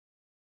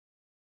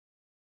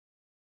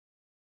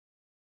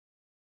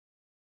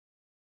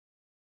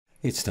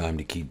It's time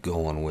to keep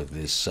going with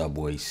this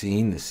subway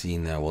scene, the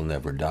scene that will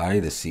never die,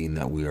 the scene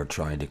that we are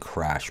trying to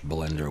crash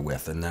Blender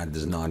with, and that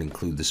does not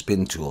include the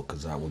spin tool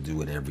because that will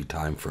do it every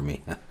time for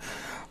me.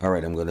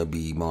 Alright, I'm going to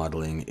be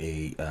modeling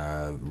a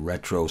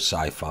retro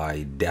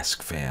sci-fi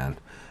desk fan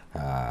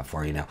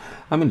for you now.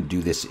 I'm going to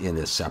do this in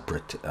a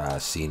separate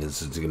scene.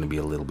 This is going to be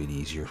a little bit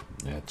easier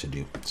to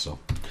do. So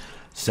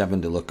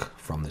 7 to look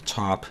from the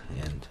top,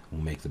 and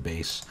we'll make the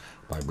base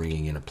by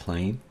bringing in a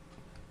plane.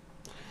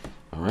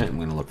 Alright, I'm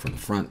going to look from the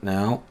front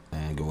now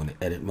and go into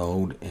edit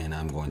mode, and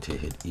I'm going to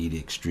hit E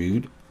to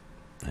extrude,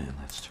 and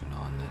let's turn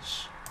on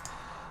this,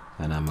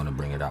 and I'm going to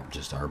bring it up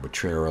just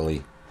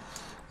arbitrarily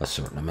a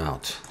certain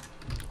amount.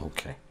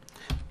 Okay,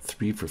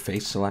 3 for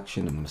face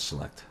selection. I'm going to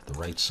select the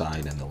right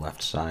side and the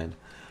left side,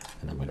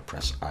 and I'm going to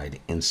press I to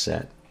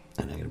inset,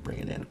 and I'm going to bring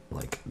it in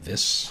like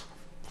this,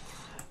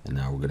 and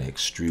now we're going to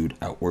extrude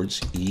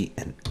outwards, E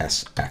and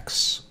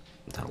SX.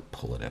 That'll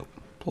pull it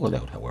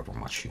out however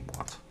much you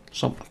want,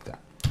 something like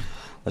that.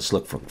 Let's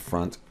look from the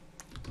front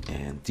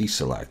and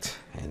deselect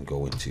and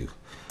go into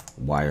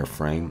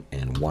wireframe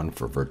and 1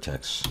 for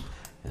vertex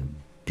and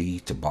B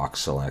to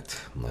box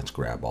select. And let's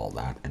grab all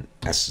that and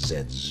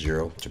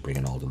SZ0 to bring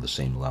it all to the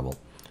same level,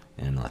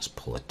 and let's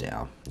pull it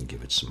down and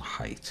give it some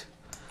height,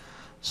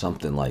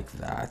 something like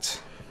that.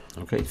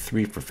 Okay,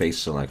 3 for face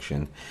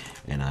selection,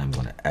 and I'm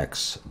going to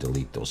X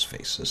delete those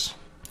faces.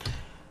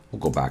 We'll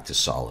go back to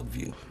solid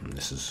view, and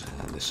this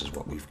is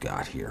what we've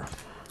got here.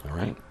 All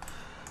right.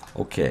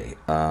 Okay,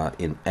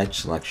 in edge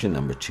selection,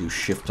 number 2,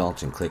 Shift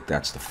Alt and click.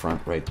 That's the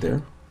front right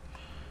there.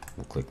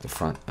 We'll click the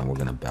front, and we're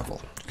going to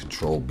bevel.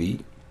 Control B,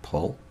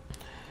 pull.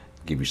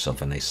 Give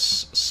yourself a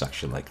nice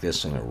section like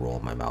this. I'm going to roll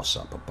my mouse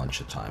up a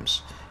bunch of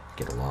times.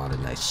 Get a lot of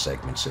nice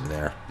segments in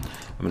there.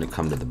 I'm going to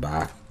come to the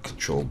back,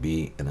 Control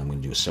B, and I'm going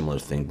to do a similar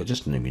thing, but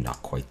just maybe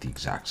not quite the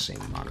exact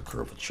same amount of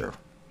curvature.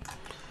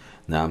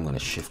 Now I'm going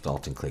to Shift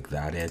Alt and click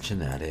that edge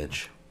and that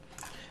edge,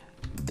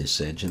 this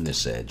edge and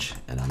this edge,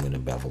 and I'm going to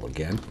bevel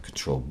again,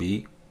 Control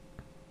B,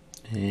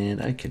 and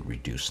I could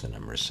reduce the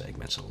number of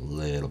segments a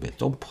little bit.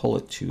 Don't pull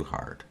it too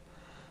hard.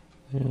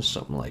 You know,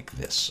 something like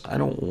this. I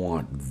don't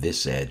want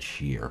this edge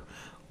here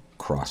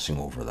crossing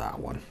over that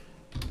one.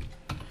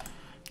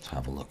 Let's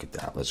have a look at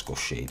that. Let's go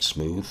shade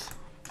smooth,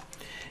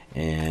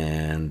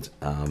 and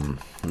I'm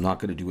not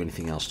going to do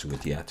anything else to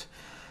it yet.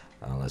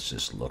 Let's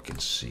just look and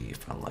see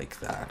if I like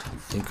that. I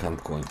think I'm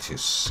going to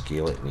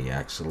scale it in the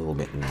X a little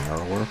bit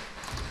narrower.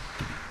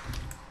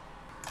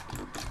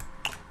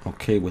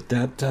 Okay, with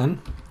that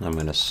done, I'm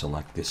going to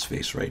select this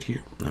face right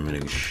here. I'm going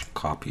to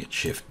copy it,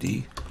 Shift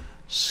D,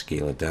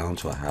 scale it down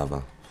so I have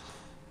a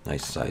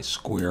nice size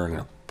square. I'm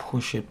going to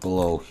push it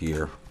below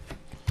here,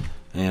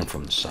 and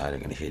from the side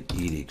I'm going to hit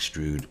E to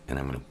extrude, and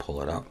I'm going to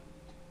pull it up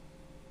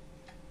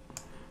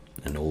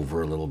and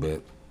over a little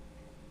bit,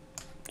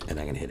 and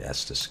I'm going to hit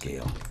S to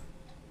scale.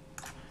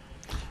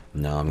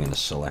 Now I'm going to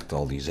select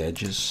all these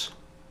edges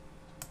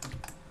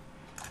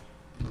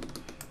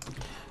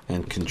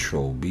and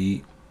Control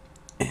B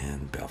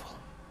and bevel,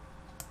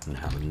 and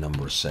have a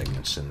number of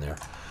segments in there.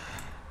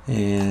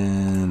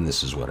 And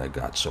this is what I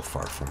got so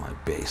far for my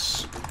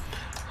base.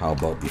 How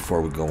about,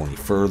 before we go any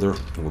further,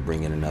 we'll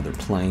bring in another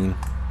plane,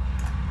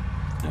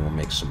 and we'll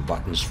make some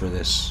buttons for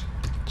this.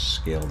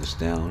 Scale this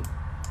down.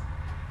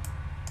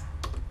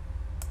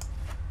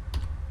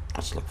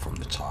 Let's look from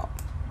the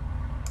top.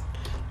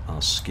 I'll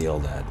scale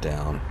that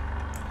down,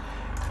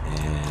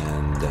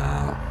 and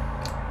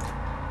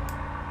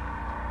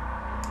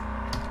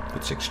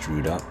let's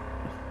extrude up.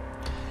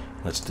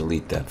 Let's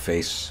delete that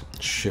face.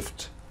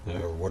 Shift.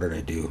 What did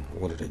I do?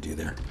 What did I do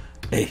there?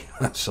 Hey,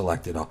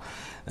 select it all.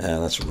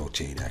 Let's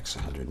rotate X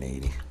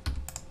 180.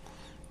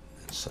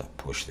 Let's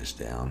push this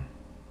down,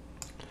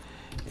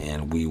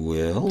 and we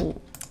will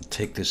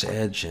take this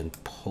edge and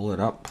pull it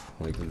up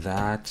like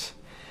that,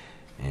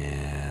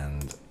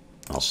 and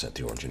I'll set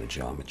the origin of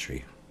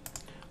geometry.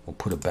 We'll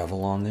put a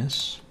bevel on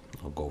this.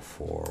 I'll go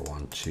for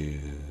 1, 2,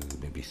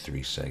 maybe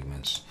 3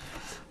 segments.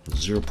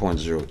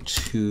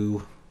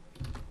 0.02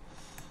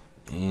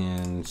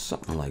 and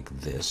something like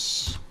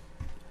this.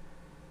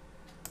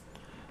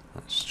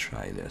 Let's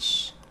try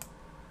this.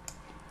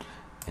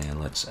 And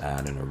let's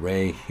add an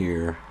array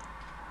here.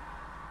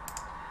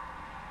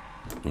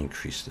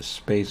 Increase the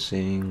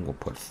spacing. We'll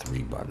put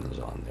 3 buttons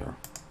on there.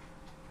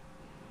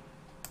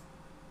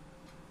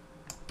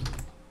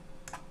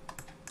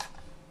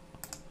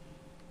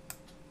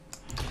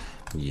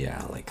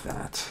 Yeah, like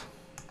that.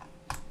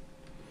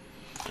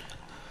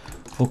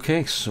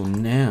 Okay, so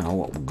now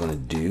what we're going to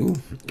do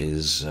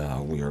is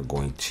we are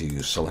going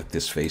to select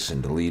this face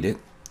and delete it,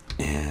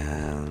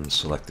 and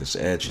select this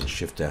edge and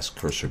Shift S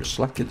cursor to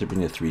select it to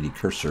bring the 3D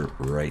cursor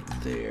right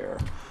there.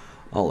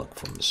 I'll look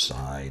from the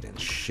side and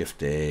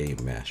Shift A,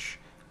 mesh,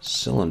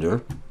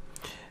 cylinder,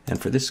 and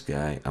for this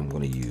guy I'm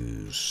going to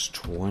use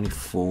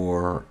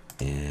 24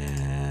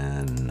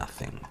 and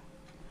nothing.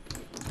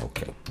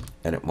 Okay,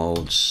 edit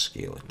mode,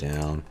 scale it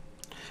down,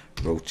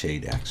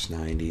 rotate X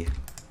 90,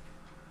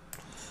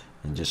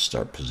 and just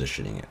start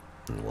positioning it.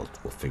 And we'll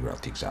figure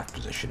out the exact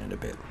position in a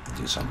bit.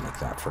 Do something like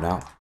that for now.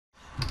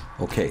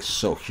 Okay,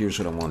 so here's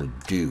what I want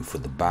to do for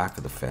the back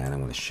of the fan. I'm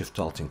going to Shift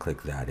Alt and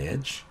click that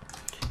edge.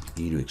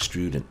 E to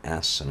extrude, and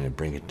S. I'm going to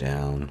bring it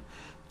down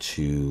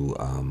to,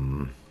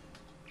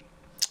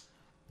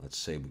 let's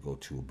say we go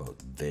to about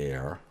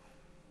there.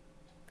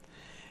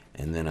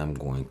 And then I'm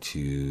going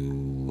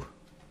to,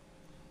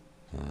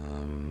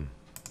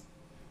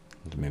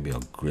 maybe I'll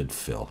grid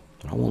fill.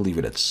 I won't leave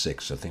it at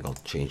 6. I think I'll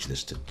change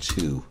this to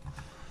 2.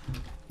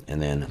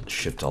 And then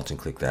Shift Alt and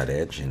click that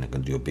edge, and I'm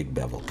going to do a big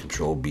bevel.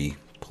 Control B,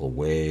 pull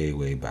way,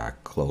 way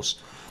back, close.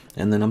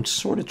 And then I'm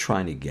sort of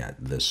trying to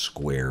get the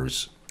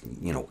squares,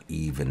 you know,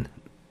 even.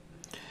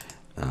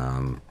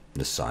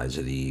 The size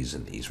of these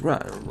and these,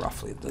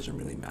 roughly, it doesn't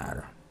really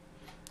matter.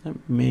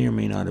 That may or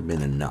may not have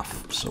been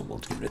enough, so we'll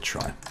give it a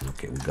try.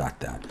 Okay, we got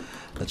that.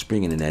 Let's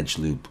bring in an edge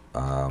loop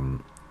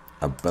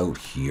about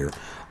here.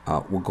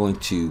 We're going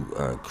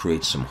to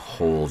create some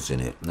holes in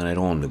it, and I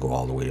don't want to go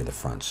all the way to the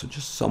front, so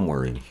just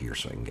somewhere in here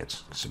so I can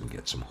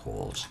get some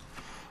holes.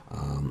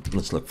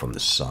 Let's look from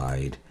the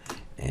side,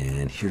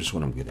 and here's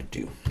what I'm going to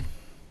do.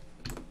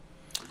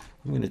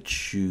 I'm going to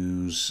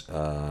choose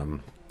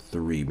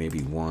 3,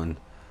 maybe 1,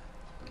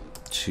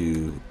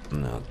 2,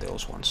 no,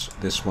 those ones.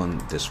 This one,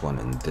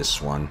 and this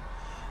one,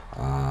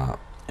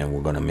 and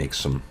we're going to make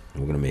some.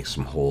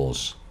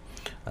 Holes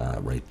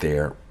right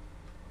there,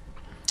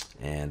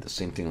 and the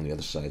same thing on the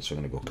other side. So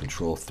I'm going to go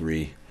Control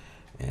 3,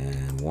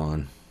 and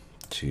 1,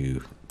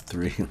 2,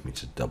 3. Let me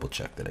just double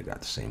check that I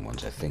got the same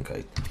ones. I think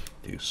I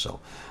do. So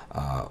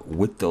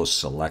with those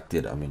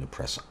selected, I'm going to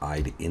press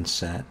I to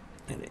inset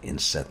and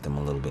inset them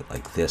a little bit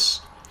like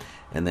this,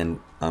 and then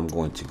I'm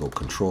going to go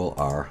Control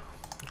R.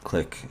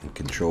 Click and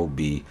Control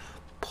B,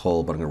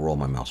 pull, but I'm going to roll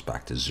my mouse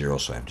back to 0,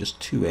 so I have just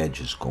 2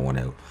 edges going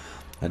out.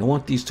 I don't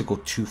want these to go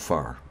too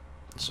far,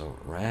 so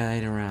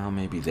right around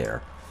maybe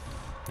there,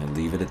 and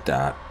leave it at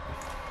that.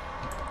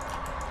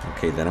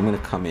 Okay, then I'm going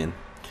to come in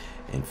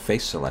and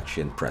face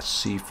selection, press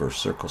C for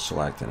circle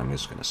select, and I'm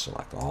just going to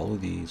select all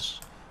of these.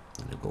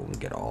 I'm going to go and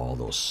get all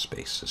those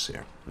spaces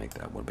here, make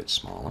that one a bit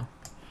smaller.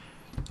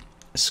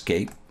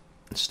 Escape,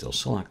 it's still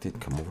selected,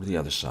 come over to the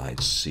other side,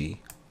 C,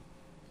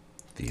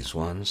 these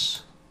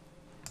ones,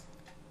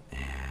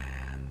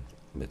 and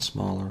a bit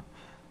smaller.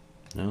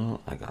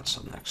 No, I got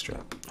some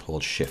extra.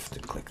 Hold Shift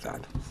and click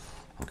that.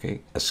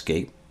 Okay,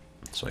 escape.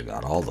 So I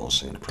got all those.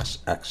 So I'm going to press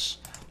X,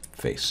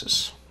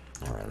 faces.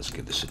 All right, let's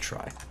give this a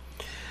try.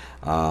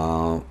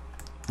 I'm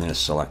going to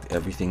select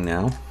everything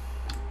now,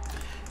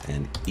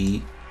 and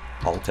E,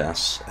 Alt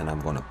S, and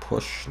I'm going to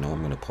push. No, I'm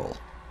going to pull.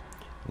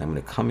 And I'm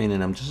going to come in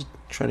and I'm just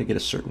trying to get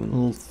a certain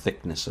little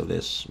thickness of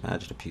this.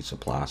 Imagine a piece of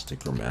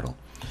plastic or metal.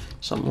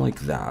 Something like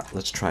that.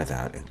 Let's try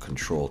that, and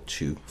Control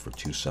 2 for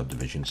 2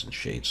 subdivisions and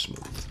shade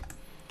smooth.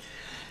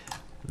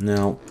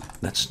 Now,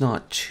 that's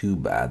not too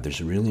bad.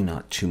 There's really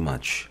not too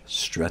much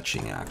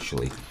stretching,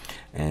 actually.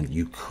 And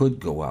you could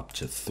go up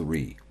to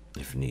 3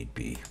 if need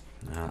be.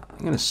 I'm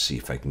going to see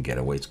if I can get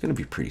away. It's going to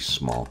be pretty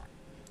small.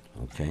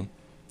 Okay.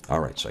 All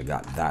right, so I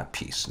got that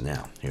piece.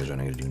 Now, here's what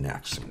I'm going to do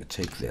next. I'm going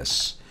to take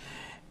this,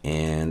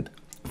 and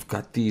I've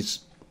got these.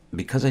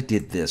 Because I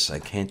did this, I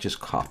can't just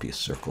copy a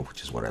circle,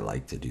 which is what I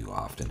like to do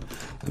often.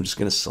 I'm just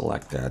going to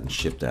select that and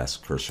Shift S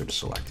cursor to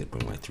select it,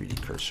 bring my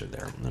 3D cursor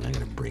there. And then I'm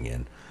going to bring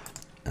in,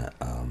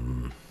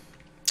 I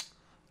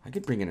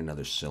could bring in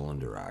another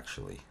cylinder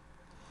actually,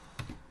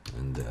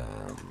 and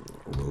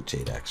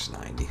rotate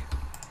X90.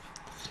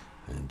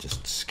 And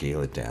just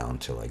scale it down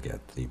till I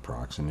get the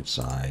approximate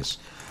size.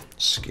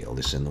 Scale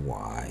this in the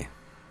Y.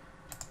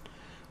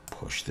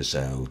 Push this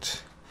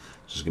out.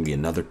 This is going to be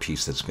another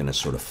piece that's going to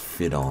sort of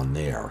fit on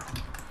there.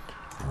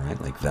 All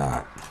right, like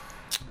that.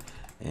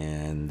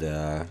 And,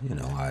 you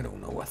know, I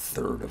don't know,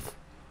 1/3 of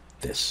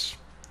this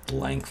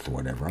length or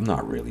whatever. I'm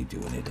not really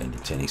doing it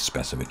into any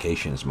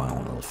specification. It's my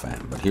own little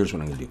fan. But here's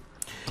what I'm going to do.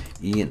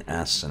 E and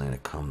S, and I'm going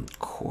to come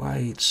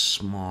quite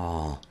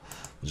small.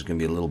 There's going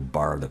to be a little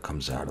bar that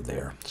comes out of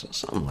there. So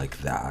something like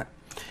that.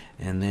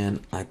 And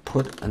then I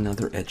put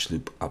another edge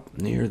loop up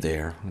near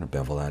there. I'm going to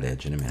bevel that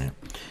edge in a minute.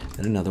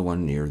 And another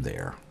one near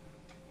there.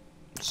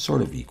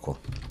 Sort of equal.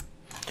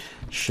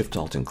 Shift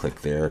Alt and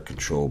click there.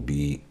 Control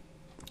B.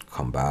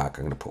 Come back.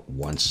 I'm going to put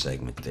one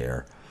segment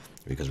there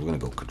because we're going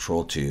to go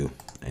Control 2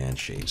 and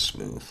shade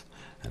smooth.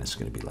 And it's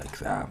going to be like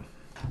that.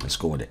 Let's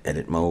go into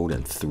edit mode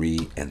and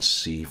 3 and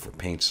C for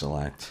paint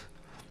select.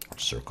 Or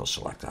circle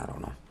select. I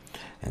don't know.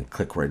 And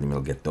click right in the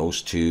middle, get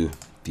those 2,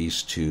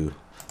 these 2,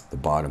 the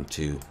bottom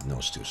 2, and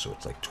those 2. So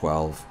it's like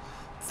 12,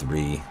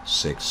 3,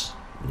 6,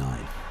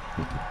 9.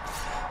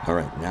 All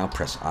right, now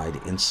press I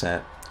to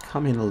inset,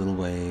 come in a little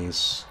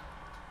ways,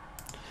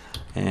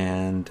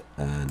 and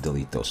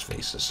delete those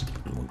faces,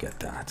 and we'll get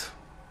that.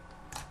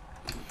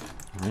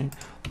 All right,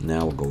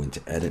 now we'll go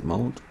into edit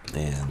mode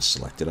and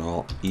select it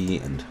all, E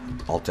and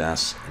Alt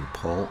S and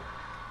pull.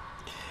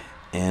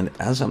 And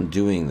as I'm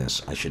doing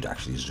this, I should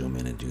actually zoom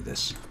in and do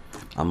this.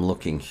 I'm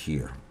looking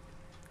here,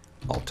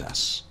 Alt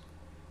S,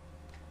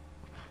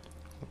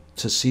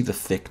 to see the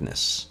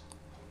thickness.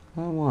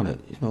 I want it,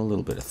 you know, a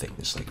little bit of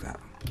thickness like that.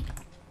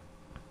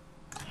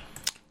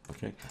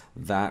 Okay,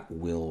 that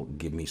will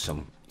give me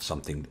some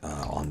something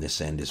on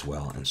this end as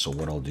well. And so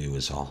what I'll do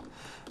is I'll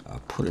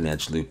put an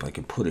edge loop. I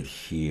can put it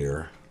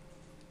here.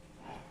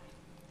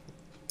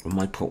 I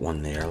might put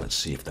one there. Let's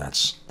see if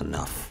that's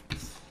enough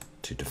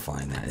to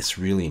define that. It's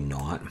really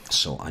not.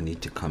 So I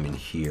need to come in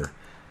here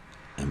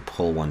and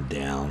pull one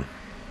down,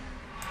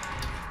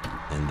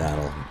 and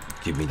that'll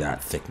give me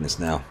that thickness.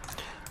 Now,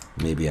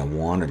 maybe I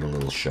want it a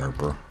little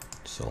sharper,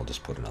 so I'll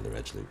just put another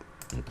edge loop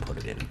and put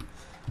it in.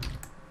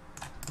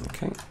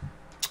 Okay,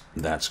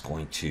 that's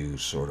going to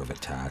sort of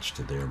attach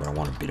to there, but I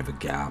want a bit of a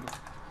gap.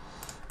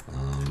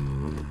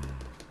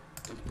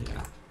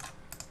 Yeah.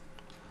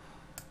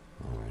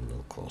 All right, a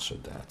little closer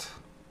to that.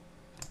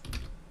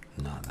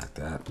 Not like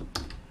that.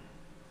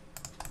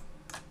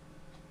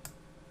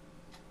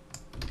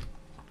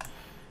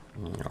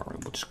 All right,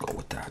 we'll just go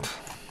with that.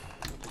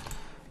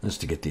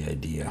 Just to get the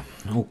idea.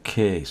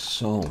 Okay,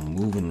 so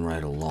moving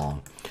right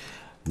along.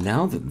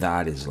 Now that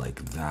that is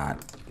like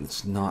that,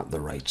 it's not the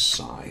right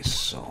size,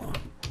 so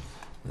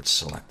let's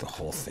select the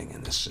whole thing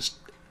and let's just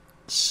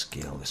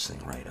scale this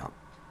thing right up.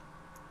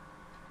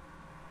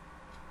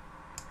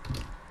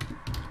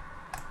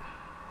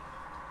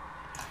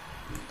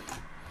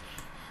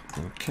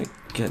 Okay,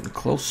 getting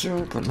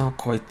closer, but not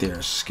quite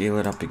there. Scale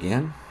it up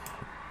again.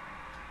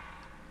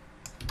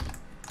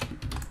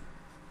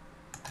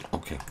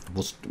 Okay,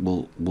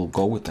 we'll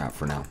go with that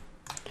for now.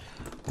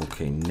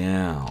 Okay,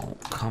 now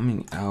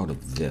coming out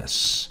of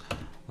this,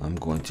 I'm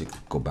going to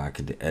go back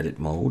into edit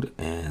mode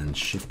and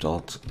Shift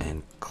Alt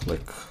and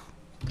click.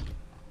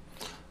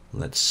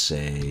 Let's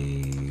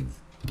say,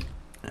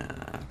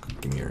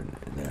 give me your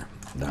there.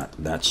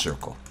 That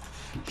circle.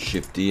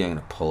 Shift D. I'm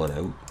going to pull it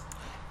out.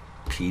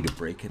 P to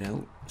break it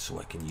out, so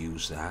I can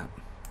use that.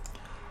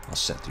 I'll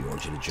set the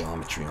origin of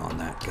geometry on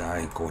that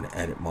guy. Go into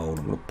edit mode.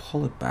 I'm going to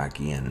pull it back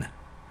in.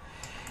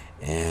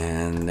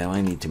 And now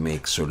I need to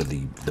make sort of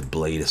the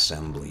blade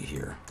assembly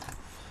here.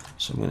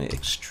 So I'm going to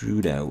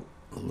extrude out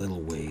a little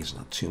ways,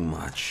 not too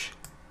much.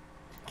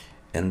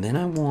 And then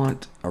I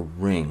want a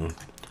ring.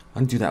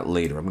 I'll do that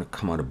later. I'm going to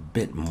come out a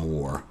bit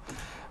more.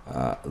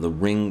 The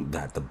ring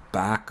that the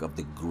back of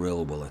the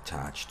grill will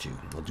attach to.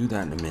 I'll do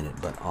that in a minute,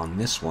 but on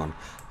this one,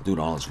 I'll do it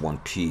all as one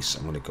piece.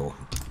 I'm going to go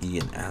E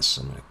and S.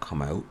 I'm going to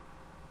come out.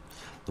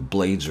 The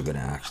blades are going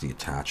to actually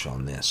attach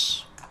on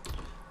this.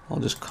 I'll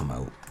just come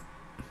out.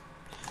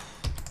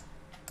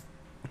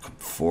 Come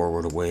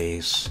forward a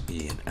ways,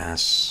 E and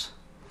S.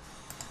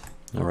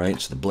 All right,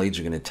 so the blades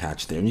are going to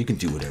attach there, and you can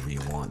do whatever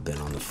you want then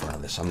on the front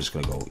of this. I'm just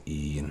going to go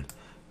E and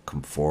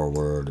come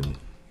forward and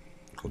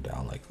go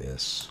down like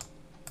this.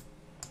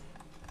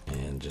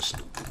 And just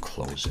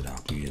close it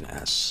up, E and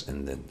S,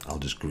 and then I'll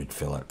just grid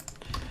fill it.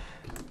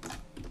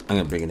 I'm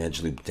going to bring an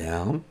edge loop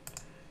down,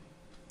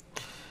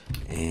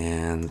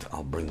 and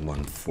I'll bring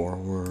one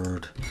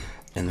forward,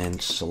 and then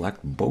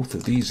select both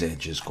of these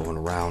edges going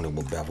around, and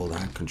we'll bevel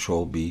that,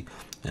 Control B,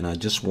 and I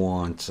just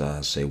want,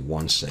 say,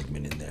 one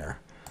segment in there,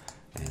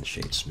 and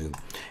shade smooth.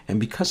 And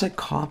because I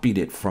copied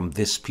it from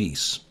this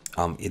piece,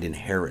 it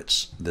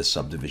inherits the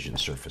subdivision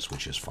surface,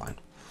 which is fine.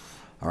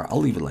 All right,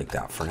 I'll leave it like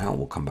that for now.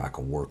 We'll come back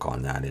and work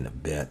on that in a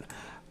bit.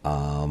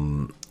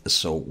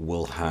 So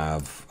we'll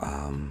have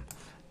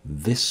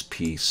this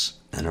piece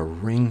and a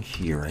ring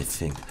here, I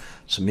think.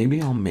 So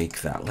maybe I'll make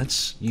that.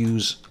 Let's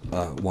use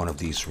one of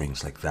these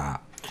rings like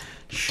that.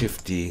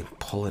 Shift D,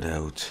 pull it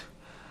out.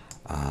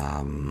 Do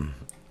I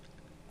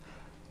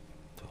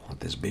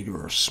want this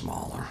bigger or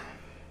smaller?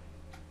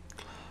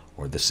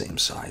 Or the same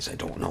size? I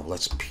don't know.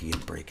 Let's P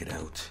and break it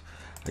out.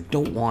 I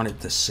don't want it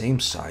the same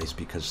size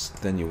because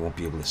then you won't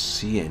be able to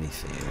see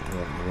anything.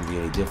 It won't be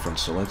any different.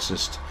 So let's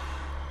just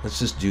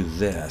do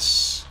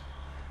this,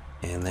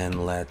 and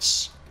then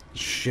let's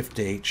Shift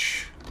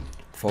H,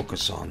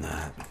 focus on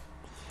that,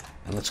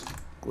 and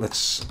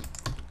let's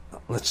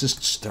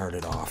just start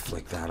it off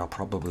like that. I'll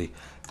probably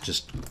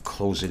just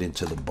close it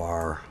into the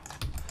bar,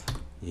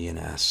 E and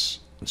S.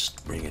 Let's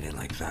bring it in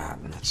like that,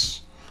 and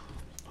let's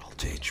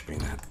Alt H, bring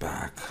that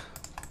back.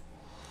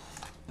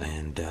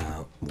 And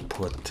we'll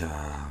put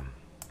an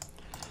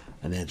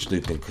edge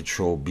loop in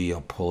Control B.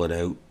 I'll pull it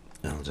out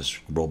and I'll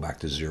just roll back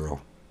to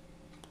 0.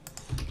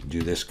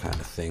 Do this kind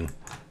of thing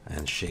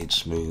and shade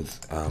smooth.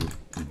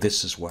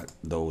 This is what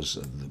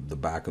the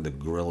back of the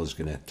grill is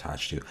going to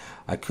attach to.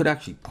 I could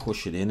actually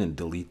push it in and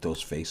delete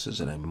those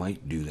faces, and I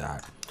might do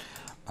that.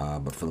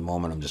 But for the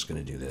moment, I'm just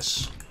going to do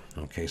this.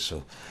 Okay,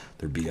 so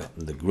there'd be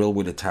the grill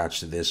would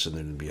attach to this, and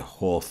there'd be a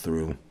hole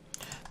through.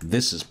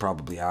 This is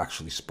probably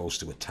actually supposed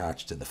to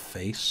attach to the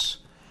face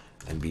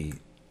and be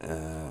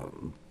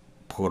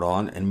put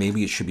on, and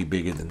maybe it should be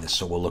bigger than this,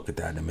 so we'll look at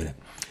that in a minute.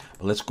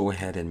 But let's go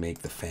ahead and make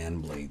the fan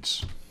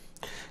blades.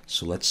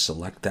 So let's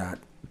select that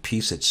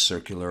piece. It's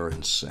circular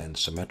and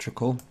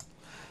symmetrical.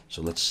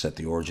 So let's set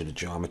the origin of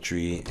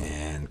geometry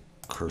and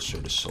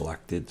cursor to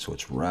selected, so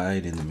it's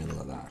right in the middle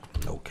of that.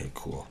 Okay,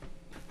 cool.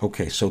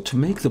 Okay, so to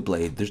make the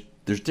blade,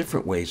 there's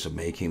different ways of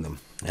making them.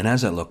 And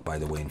as I look, by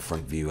the way, in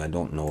front view, I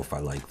don't know if I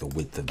like the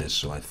width of this,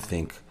 so I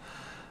think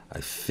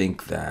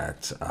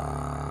that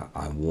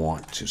I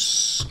want to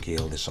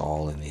scale this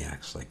all in the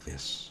X like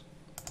this.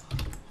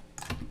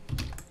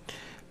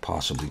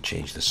 possibly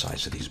change the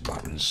size of these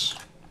buttons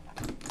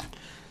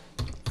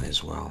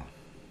as well.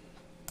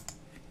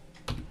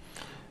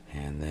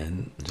 And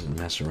then just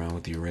mess around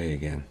with the array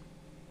again.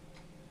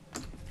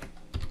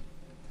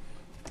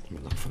 Let me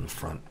look from the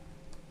front.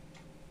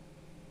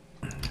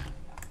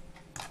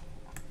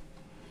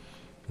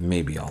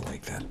 Maybe I'll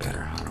like that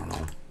better. I don't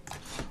know.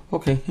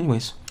 Okay,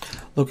 anyways,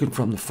 looking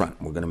from the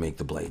front, we're going to make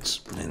the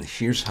blades. And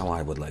here's how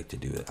I would like to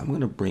do it. I'm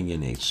going to bring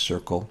in a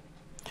circle,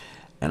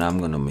 and I'm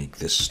going to make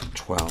this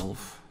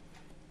 12.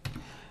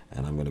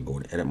 And I'm going to go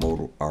to edit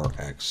mode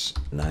RX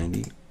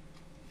 90.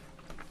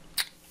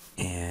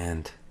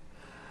 And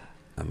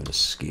I'm going to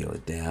scale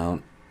it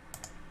down.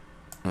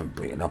 I'm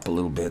bring it up a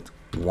little bit.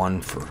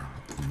 1 for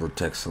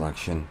vertex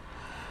selection.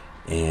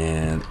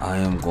 And I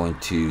am going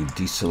to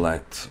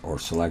deselect or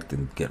select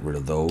and get rid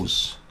of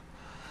those.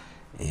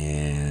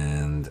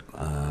 And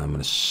I'm going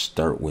to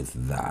start with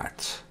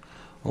that.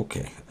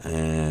 Okay,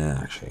 and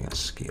actually I'm going to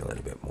scale it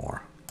a bit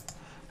more.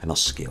 And I'll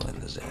scale in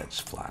the Z's,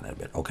 flatten it a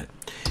bit. Okay,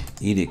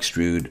 E to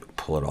extrude,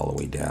 pull it all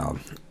the way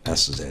down.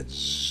 S is at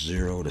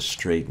 0 to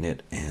straighten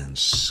it, and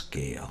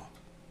scale.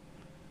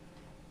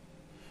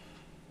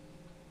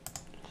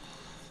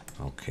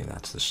 Okay,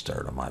 that's the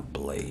start of my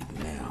blade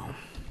now.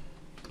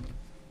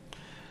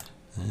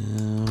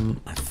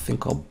 I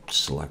think I'll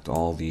select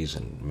all these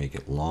and make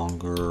it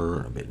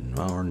longer, a bit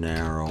more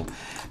narrow.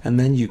 And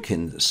then you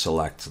can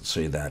select, let's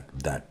say,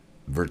 that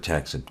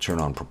vertex and turn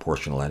on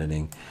proportional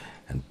editing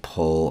and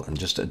pull and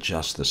just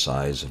adjust the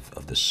size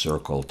of the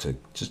circle to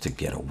just to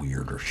get a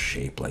weirder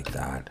shape like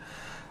that.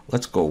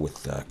 Let's go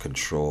with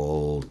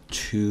Control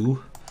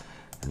 2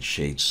 and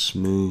shade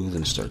smooth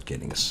and start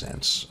getting a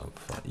sense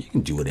of, you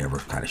can do whatever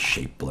kind of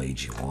shape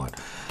blades you want.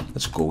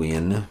 Let's go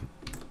in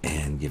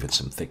and give it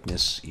some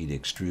thickness, E to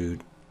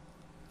extrude,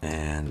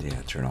 and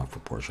yeah, turn off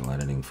proportional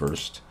editing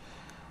first.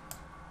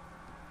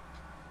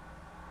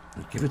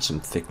 And give it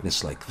some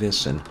thickness like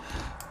this and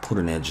put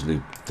an edge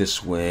loop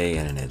this way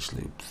and an edge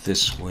loop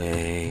this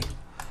way.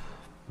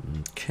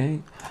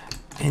 Okay,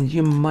 and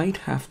you might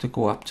have to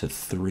go up to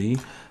 3,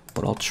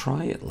 but I'll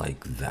try it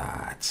like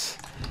that,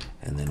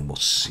 and then we'll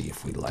see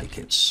if we like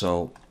it.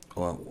 So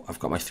I've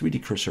got my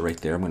 3D cursor right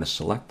there. I'm going to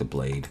select the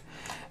blade,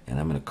 and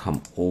I'm going to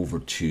come over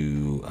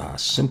to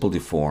Simple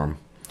Deform,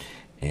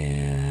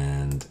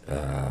 and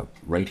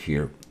right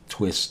here,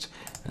 Twist,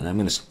 and I'm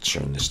going to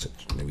turn this to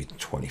maybe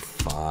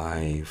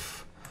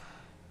 25.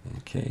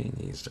 Okay,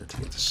 you start to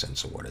get the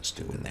sense of what it's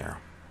doing there.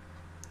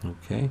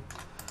 Okay.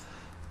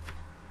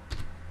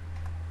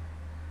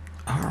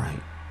 All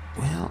right.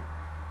 Well,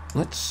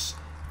 let's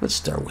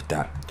start with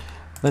that.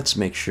 Let's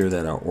make sure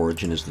that our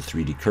origin is the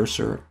 3D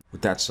cursor.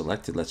 With that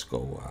selected, let's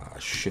go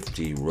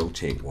Shift-D,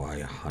 rotate Y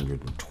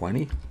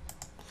 120,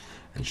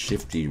 and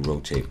Shift-D,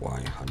 rotate Y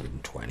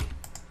 120.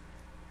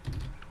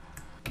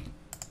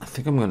 I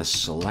think I'm going to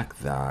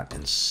select that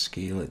and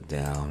scale it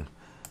down,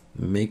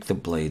 make the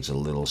blades a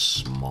little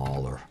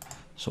smaller.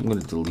 So I'm going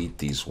to delete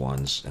these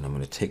ones, and I'm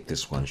going to take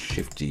this one,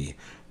 Shift-D,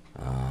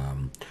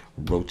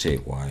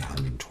 rotate Y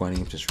 120.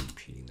 I'm just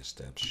repeating the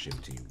steps,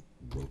 Shift-D,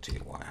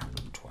 rotate Y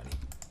 120.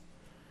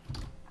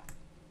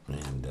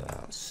 And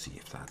see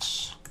if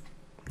that's,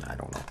 I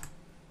don't know.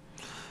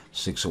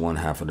 6 of one,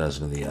 half a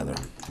dozen of the other.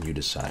 You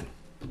decide.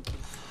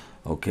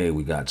 Okay,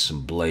 we got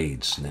some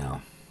blades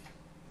now.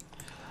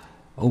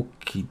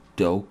 Okie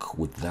doke.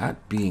 With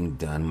that being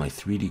done, my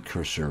 3D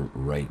cursor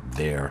right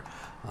there,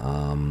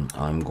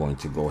 I'm going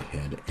to go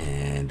ahead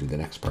and do the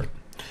next part.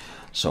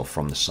 So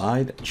from the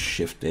side,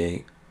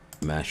 Shift-A,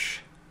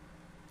 Mesh,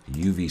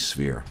 UV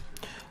Sphere.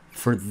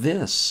 For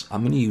this,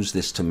 I'm going to use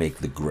this to make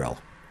the grill.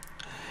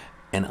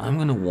 And I'm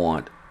going to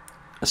want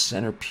a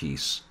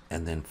centerpiece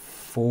and then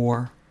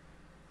 4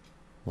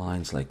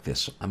 lines like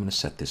this. So I'm going to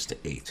set this to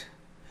 8.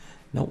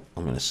 No,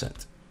 I'm going to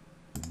set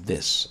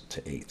this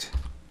to 8.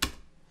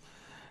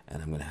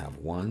 And I'm going to have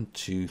 1,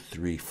 2,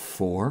 3,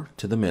 4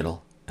 to the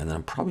middle. And then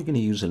I'm probably going to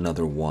use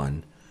another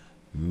 1,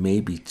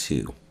 maybe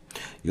 2.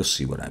 You'll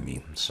see what I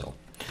mean. So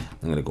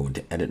I'm going to go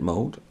into edit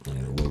mode. I'm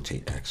going to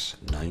rotate X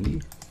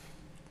 90.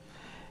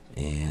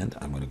 And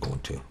I'm going to go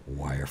into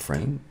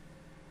wireframe.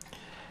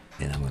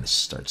 And I'm going to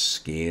start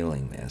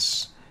scaling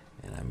this,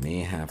 and I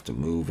may have to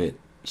move it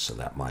so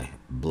that my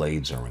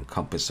blades are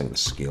encompassed. I'm going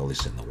to scale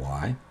this in the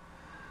Y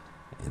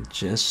and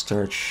just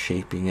start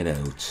shaping it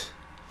out,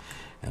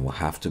 and we'll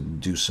have to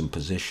do some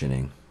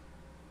positioning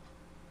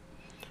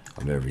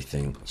of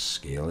everything.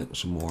 Scale it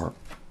some more.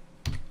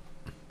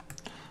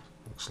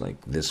 Looks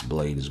like this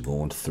blade is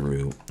going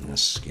through. I'm going to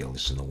scale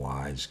this in the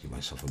Y, just give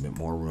myself a bit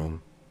more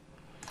room.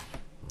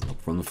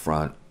 Look from the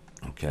front.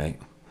 Okay,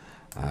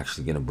 I'm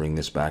actually going to bring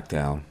this back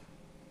down.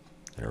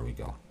 There we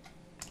go.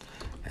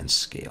 And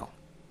scale.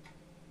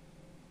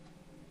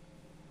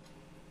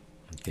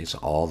 Okay, so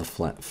all the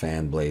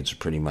fan blades are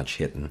pretty much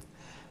hitting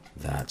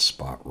that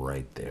spot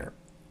right there.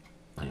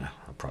 Yeah,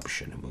 I probably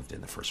shouldn't have moved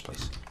in the first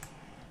place.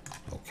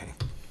 Okay.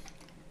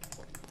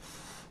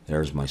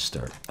 There's my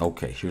start.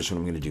 Okay, here's what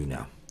I'm going to do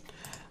now.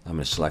 I'm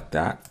going to select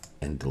that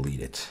and delete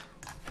it.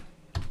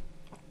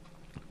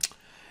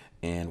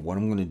 And what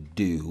I'm going to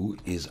do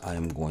is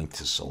I'm going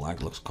to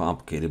select, looks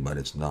complicated, but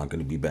it's not going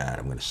to be bad.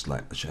 I'm going to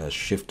select,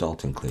 Shift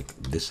Alt and click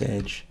this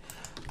edge,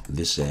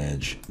 this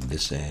edge,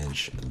 this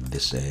edge,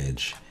 this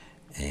edge,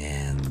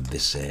 and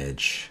this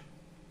edge.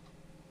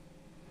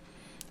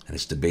 And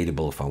it's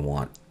debatable if I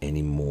want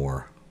any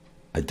more.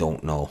 I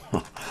don't know.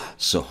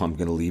 So I'm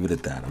going to leave it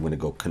at that. I'm going to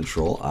go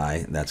Control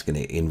I. That's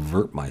going to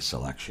invert my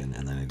selection.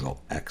 And then I go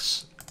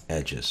X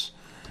edges.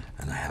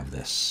 And I have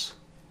this.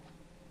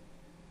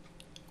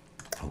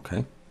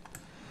 Okay.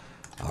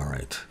 All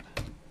right.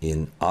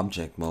 In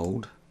object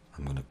mode,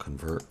 I'm going to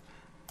convert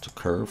to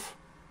curve.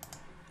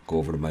 Go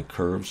over to my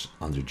curves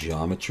under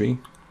geometry.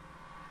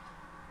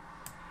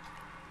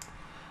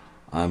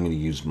 I'm going to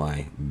use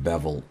my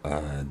bevel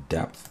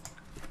depth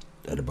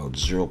at about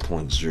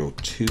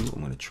 0.02. I'm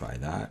going to try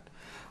that.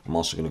 I'm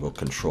also going to go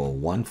Control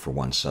 1 for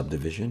one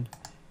subdivision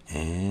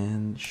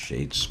and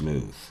shade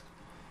smooth.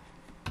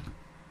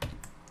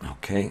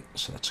 Okay,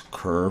 so that's a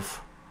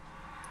curve.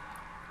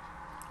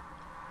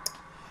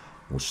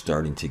 We're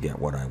starting to get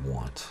what I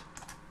want.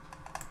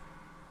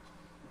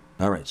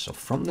 All right, so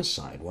from the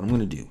side, what I'm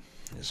going to do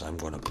is I'm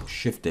going to go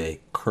Shift A,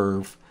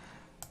 curve,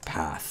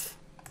 path.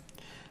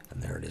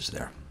 And there it is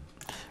there.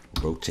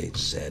 Rotate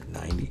Z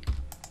 90.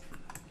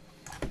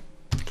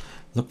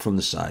 Look from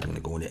the side. I'm going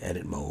to go into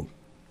edit mode.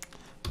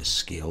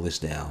 Scale this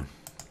down.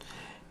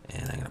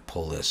 And I'm going to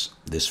pull this.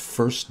 This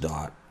first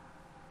dot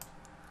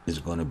is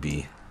going to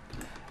be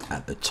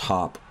at the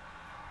top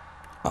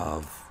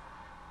of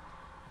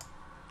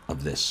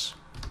this.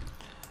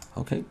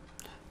 Okay,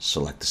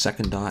 select the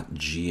second dot,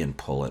 G, and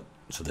pull it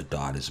so the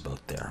dot is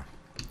about there.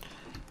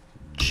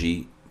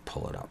 G,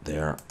 pull it up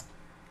there.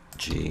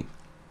 G,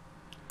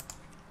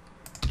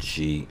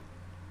 G,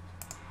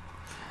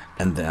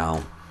 and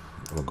now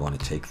we're going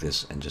to take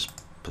this and just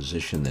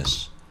position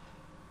this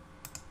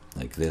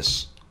like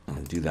this. I'm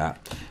going to do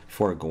that.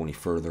 Before I go any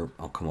further,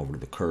 I'll come over to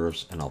the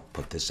curves and I'll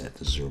put this at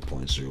the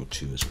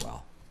 0.02 as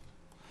well.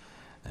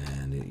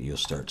 And you'll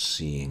start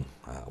seeing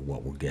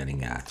what we're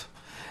getting at.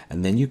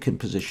 And then you can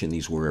position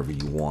these wherever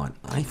you want.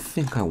 I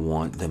think I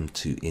want them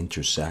to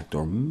intersect,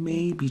 or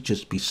maybe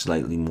just be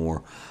slightly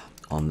more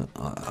on the,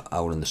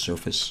 out on the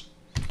surface.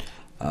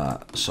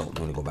 So I'm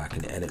going to go back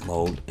into edit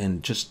mode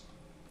and just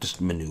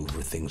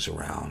maneuver things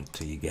around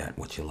till you get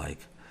what you like.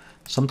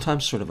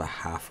 Sometimes sort of a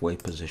halfway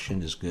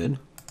position is good.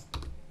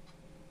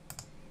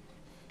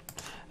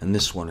 And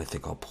this one I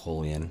think I'll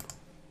pull in.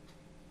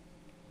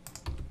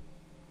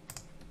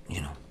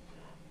 You know,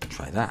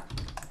 try that.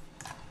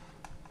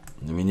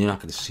 I mean, you're not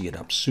going to see it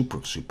up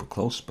super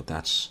close, but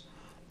that's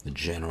the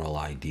general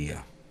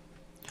idea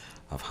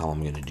of how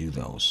I'm going to do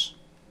those.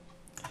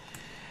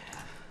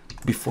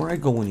 Before I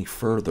go any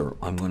further,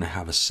 I'm going to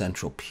have a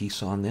central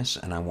piece on this,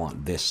 and I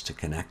want this to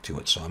connect to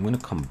it. So I'm going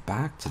to come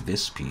back to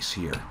this piece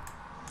here,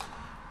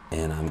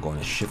 and I'm going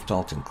to Shift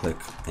Alt and click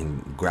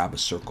and grab a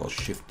circle,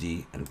 Shift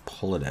D, and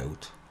pull it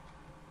out.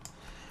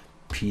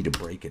 P to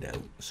break it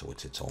out so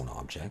it's its own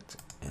object,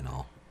 and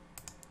I'll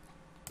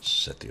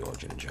set the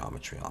origin and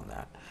geometry on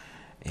that.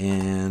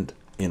 And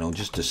you know,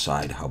 just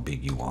decide how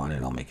big you want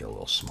it. I'll make it a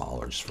little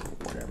smaller just for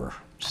whatever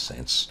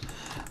sense.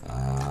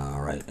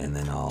 All right, and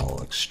then I'll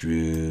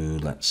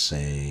extrude, let's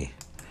say,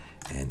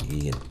 and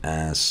E and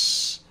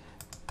S,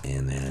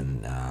 and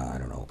then I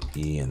don't know,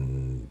 E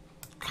and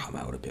come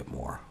out a bit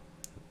more,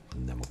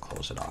 and then we'll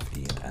close it off,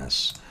 E and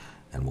S,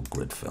 and we'll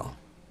grid fill.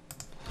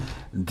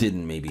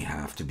 Didn't maybe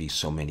have to be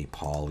so many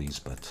polys,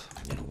 but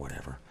you know,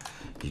 whatever.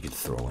 You could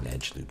throw an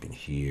edge loop in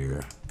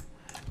here,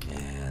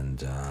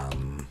 and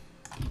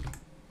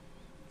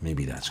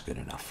maybe that's good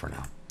enough for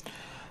now.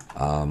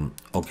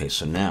 Okay,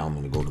 so now I'm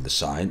going to go to the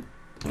side.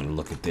 I'm going to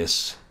look at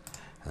this.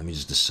 Let me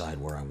just decide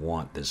where I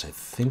want this. I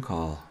think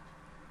I'll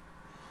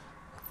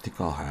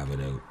have it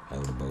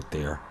out about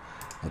there.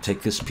 I'll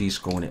take this piece,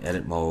 go into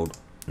edit mode,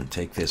 and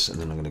take this, and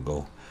then I'm going to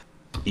go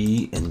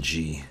E and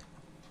G,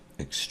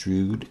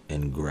 extrude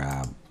and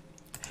grab,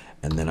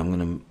 and then I'm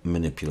going to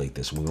manipulate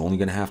this. We're only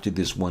going to have to do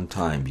this one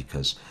time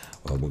because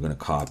we're going to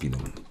copy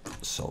them.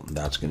 So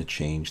that's going to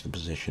change the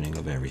positioning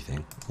of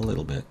everything a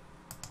little bit.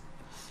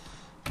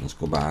 Let's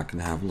go back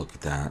and have a look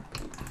at that.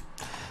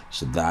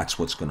 So that's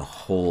what's going to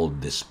hold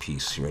this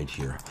piece right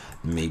here.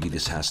 Maybe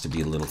this has to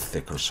be a little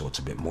thicker so it's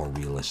a bit more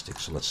realistic.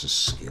 So let's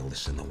just scale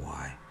this in the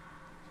Y.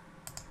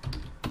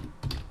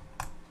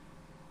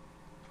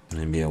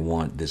 Maybe I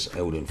want this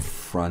out in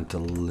front a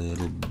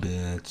little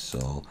bit,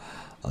 so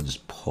I'll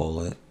just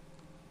pull it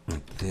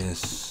like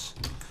this.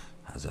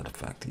 How does that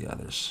affect the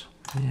others?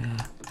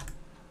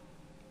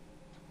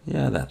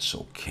 Yeah, that's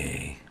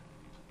okay.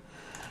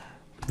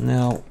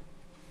 Now,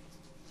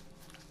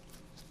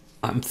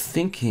 I'm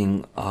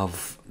thinking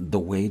of the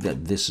way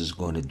that this is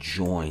going to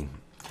join,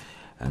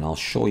 and I'll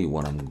show you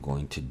what I'm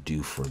going to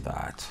do for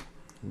that.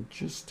 I'm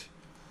just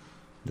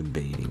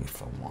debating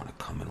if I want to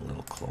come in a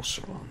little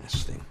closer on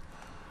this thing.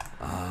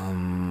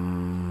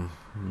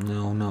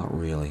 No, not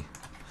really.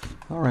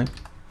 All right.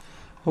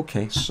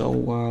 Okay, so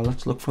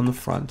let's look from the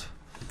front.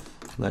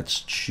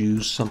 Let's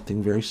choose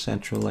something very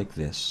central like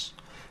this.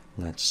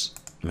 Let's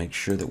make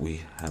sure that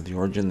we have the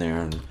origin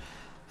there, and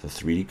the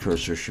 3D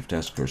cursor, Shift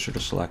S cursor to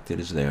select it,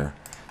 is there.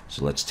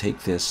 So let's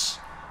take this,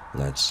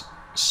 let's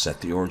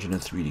set the origin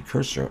of 3D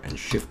cursor, and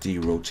Shift D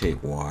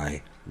rotate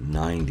Y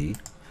 90,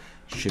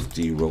 Shift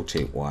D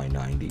rotate Y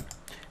 90,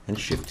 and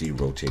Shift D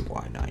rotate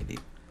Y 90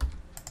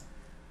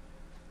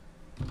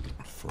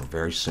 for a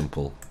very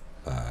simple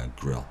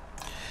grill.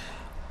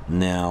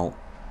 Now,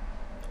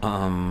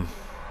 I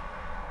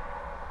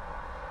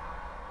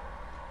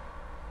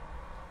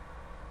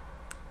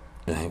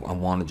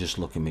want to just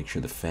look and make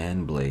sure the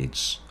fan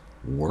blades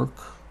work.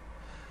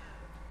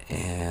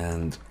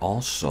 And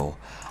also,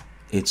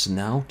 it's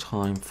now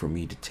time for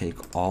me to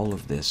take all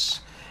of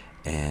this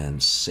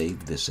and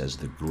save this as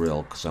the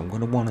grill, because I'm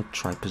going to want to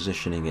try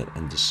positioning it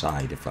and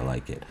decide if I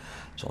like it.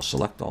 So I'll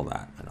select all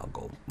that, and I'll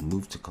go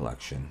move to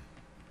collection,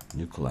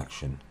 new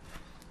collection,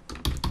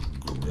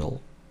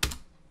 grill.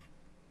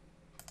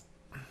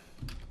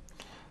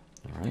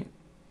 All right.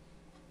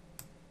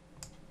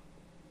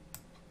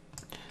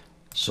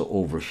 So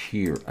over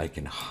here, I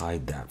can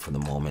hide that for the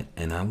moment.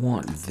 And I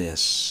want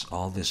this,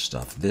 all this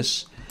stuff,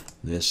 this,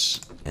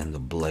 and the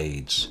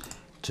blades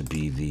to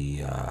be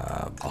the,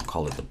 I'll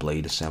call it the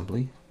blade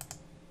assembly.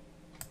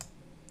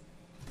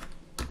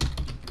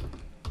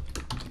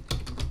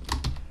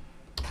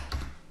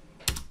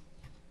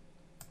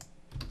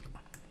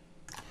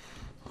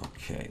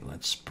 Okay,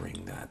 let's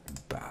bring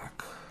that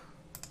back.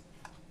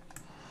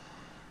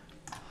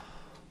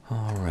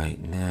 All right,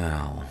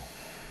 now.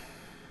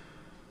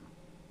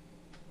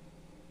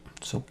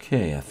 It's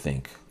okay, I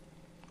think.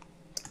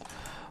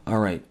 All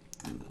right.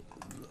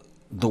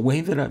 The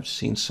way that I've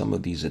seen some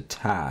of these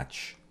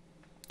attach,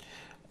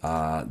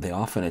 they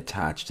often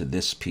attach to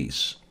this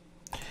piece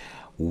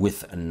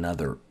with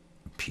another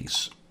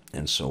piece.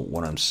 And so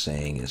what I'm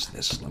saying is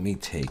this. Let me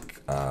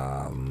take,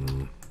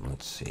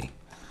 let's see.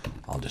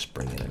 I'll just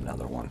bring in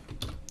another one.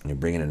 You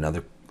bring in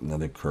another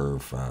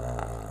curve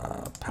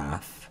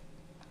path.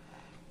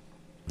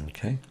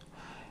 Okay.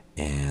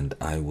 And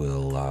I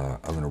will,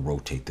 I'm going to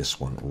rotate this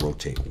one,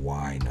 rotate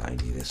Y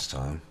 90 this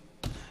time.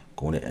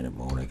 Go into edit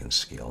mode, I can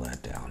scale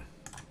that down.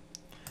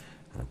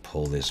 I'm going to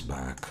pull this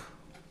back.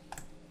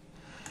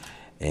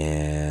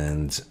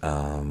 And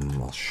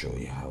I'll show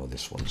you how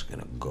this one's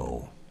going to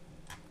go.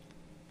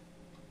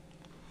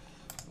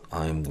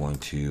 I'm going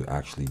to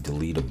actually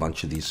delete a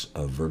bunch of these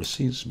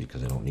vertices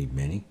because I don't need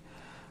many.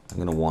 I'm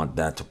going to want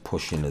that to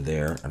push into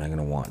there, and I'm going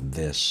to want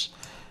this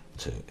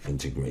to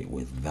integrate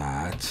with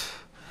that.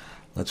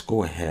 Let's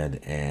go ahead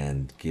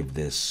and give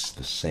this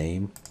the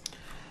same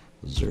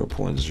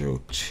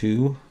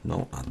 0.02.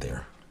 No, not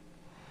there.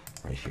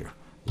 Right here.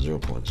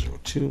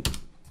 0.02.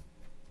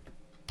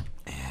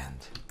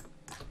 And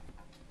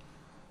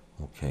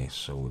okay,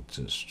 so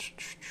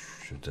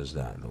it does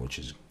that, which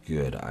is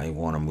good. I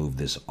want to move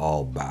this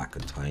all back a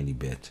tiny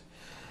bit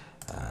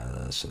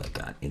so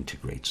that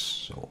integrates.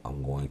 So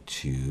I'm going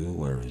to,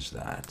 where is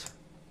that?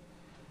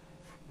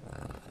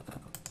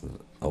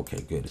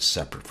 Okay, good. It's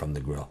separate from the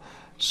grill.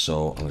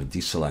 So I'm going to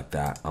deselect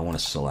that. I want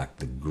to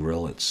select the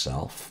grill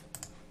itself.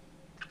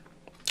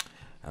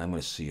 And I'm going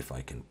to see if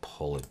I can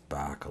pull it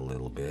back a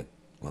little bit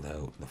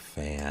without the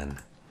fan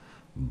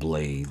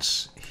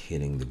blades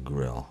hitting the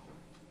grill.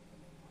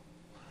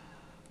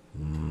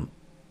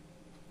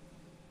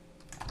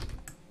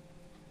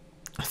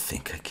 I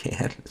think I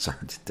can. It's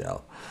hard to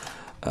tell.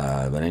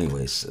 But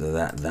anyways,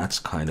 that's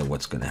kind of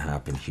what's going to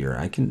happen here.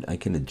 I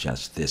can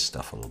adjust this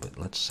stuff a little bit.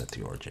 Let's set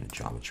the origin of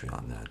geometry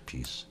on that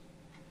piece.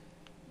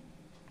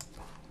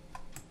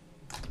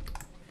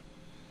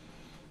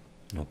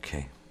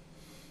 Okay.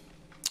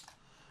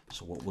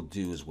 So what we'll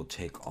do is we'll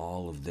take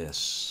all of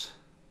this,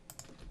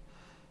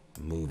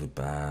 move it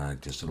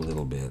back just a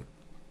little bit,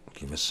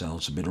 give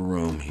ourselves a bit of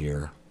room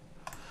here.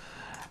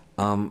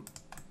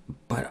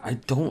 But I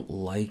don't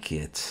like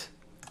it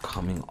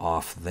coming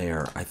off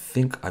there. I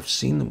think I've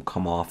seen them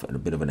come off at a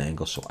bit of an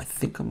angle, so I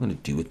think I'm going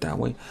to do it that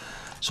way.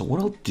 So what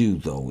I'll do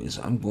though is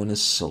I'm going to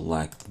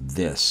select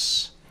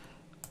this,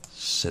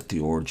 set the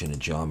origin of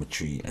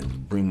geometry,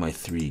 and bring my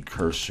 3D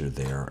cursor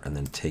there, and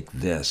then take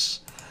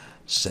this,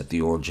 set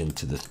the origin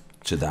to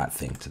that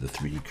thing, to the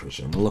 3D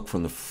cursor. I'm going to look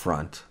from the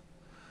front,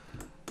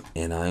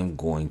 and I'm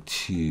going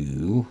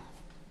to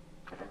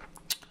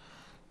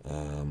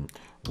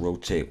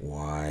rotate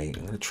Y.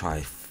 I'm going to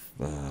try,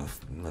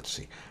 let's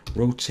see,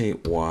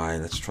 rotate Y,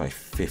 let's try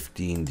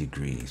 15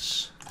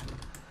 degrees.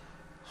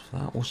 So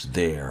that was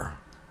there.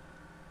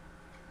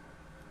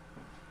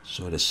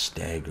 So it is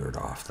staggered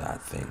off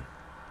that thing.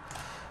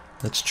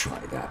 Let's try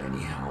that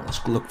anyhow.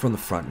 Let's look from the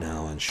front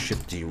now and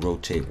Shift D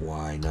rotate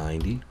Y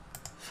 90.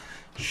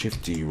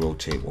 Shift D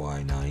rotate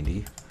Y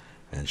 90.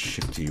 And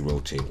Shift D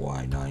rotate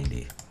Y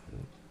 90.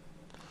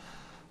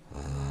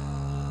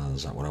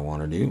 Is that what I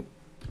want to do?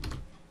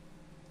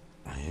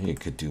 You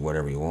could do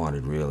whatever you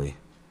wanted, really.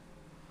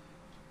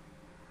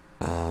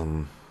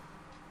 So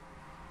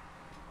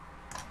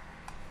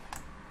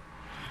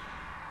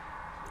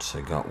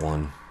I got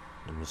one.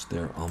 Almost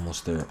there,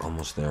 almost there,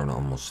 almost there, and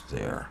almost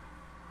there.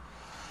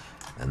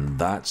 And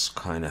that's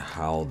kind of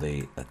how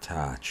they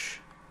attach.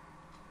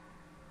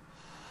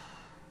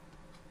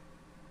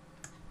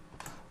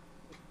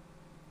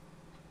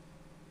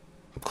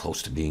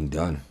 close to being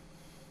done.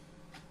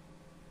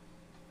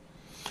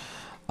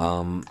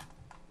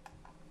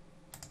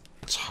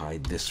 Let's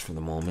hide this for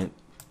the moment.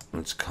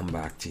 Let's come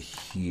back to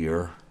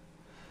here.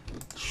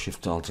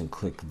 Shift Alt and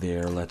click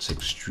there. Let's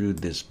extrude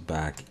this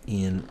back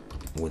in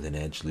with an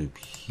edge loop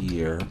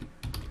here.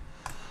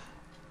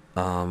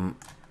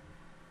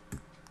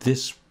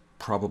 This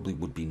probably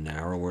would be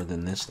narrower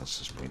than this. Let's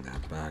just bring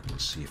that back and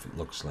see if it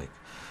looks like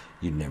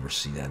you'd never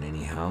see that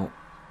anyhow.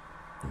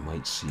 You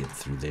might see it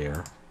through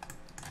there.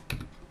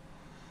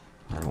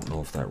 I don't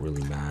know if that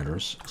really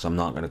matters because I'm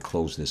not going to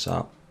close this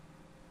up.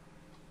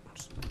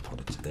 Just put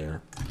it to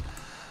there.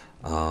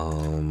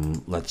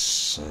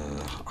 Let's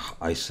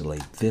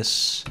isolate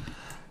this.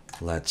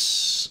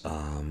 Let's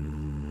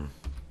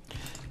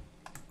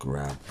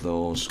grab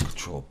those,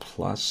 Control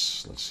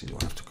plus. Let's see, do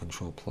I have to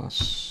Control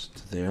plus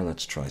to there?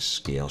 Let's try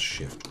Scale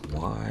Shift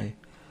Y.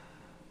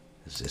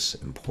 Is this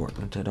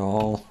important at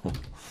all?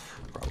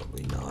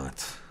 Probably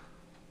not.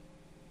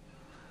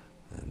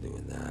 And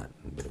doing that,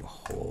 a bit of a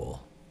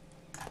hole.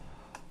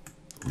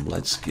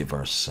 Let's give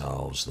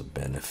ourselves the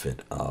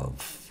benefit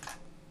of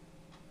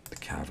the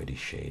cavity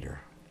shader.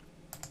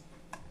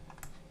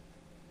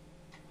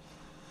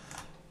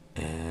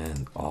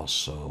 And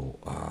also,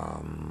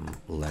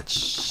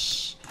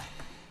 let's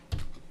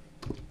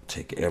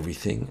take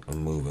everything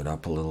and move it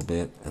up a little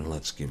bit, and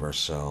let's give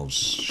ourselves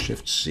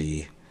Shift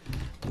C,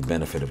 the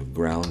benefit of a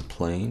ground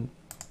plane,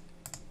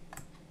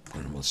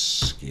 and we'll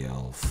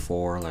scale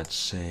 4, let's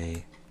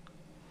say.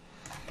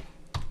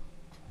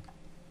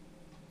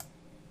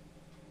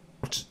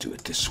 Let's do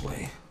it this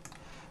way,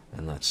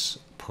 and let's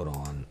put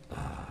on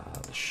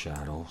the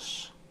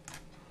shadows,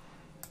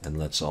 and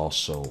let's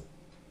also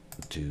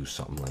do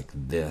something like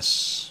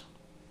this.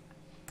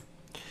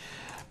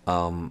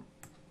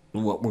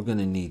 What we're going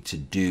to need to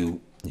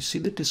do, you see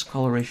the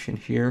discoloration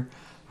here?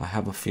 I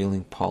have a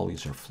feeling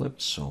polys are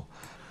flipped, so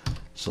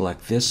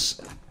select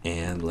this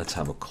and let's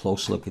have a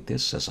close look at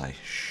this as I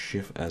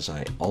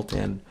Alt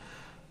N,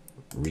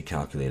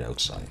 recalculate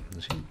outside.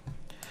 See?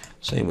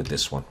 Same with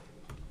this one.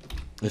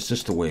 It's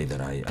just the way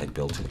that I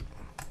built it.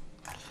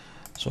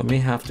 So I may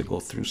have to go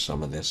through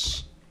some of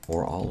this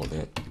or all of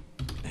it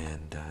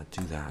and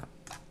do that.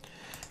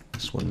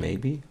 This one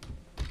maybe?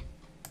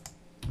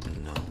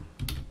 No.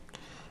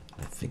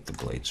 I think the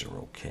blades are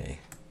okay.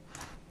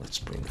 Let's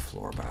bring the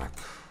floor back.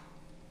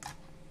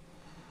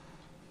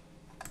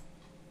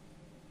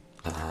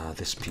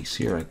 This piece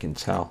here I can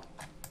tell.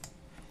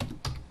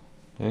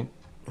 Okay,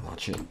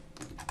 watch it.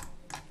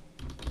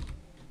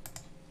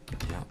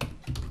 Yeah,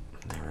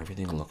 there,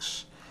 everything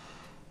looks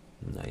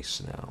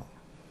nice now.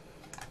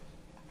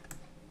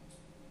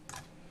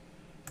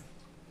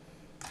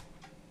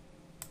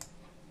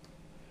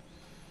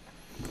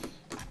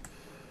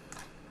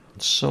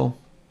 So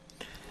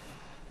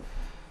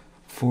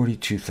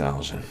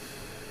 42,000.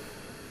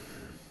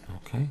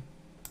 Okay.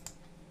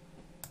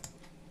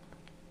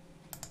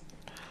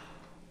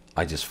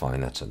 I just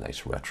find that's a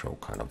nice retro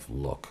kind of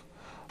look.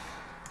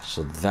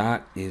 So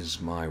that is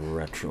my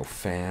retro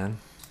fan,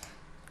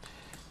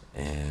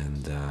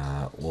 and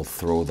we'll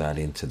throw that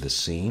into the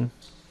scene,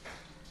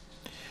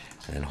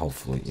 and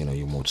hopefully, you know,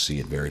 you won't see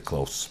it very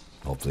close.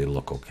 Hopefully it'll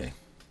look okay.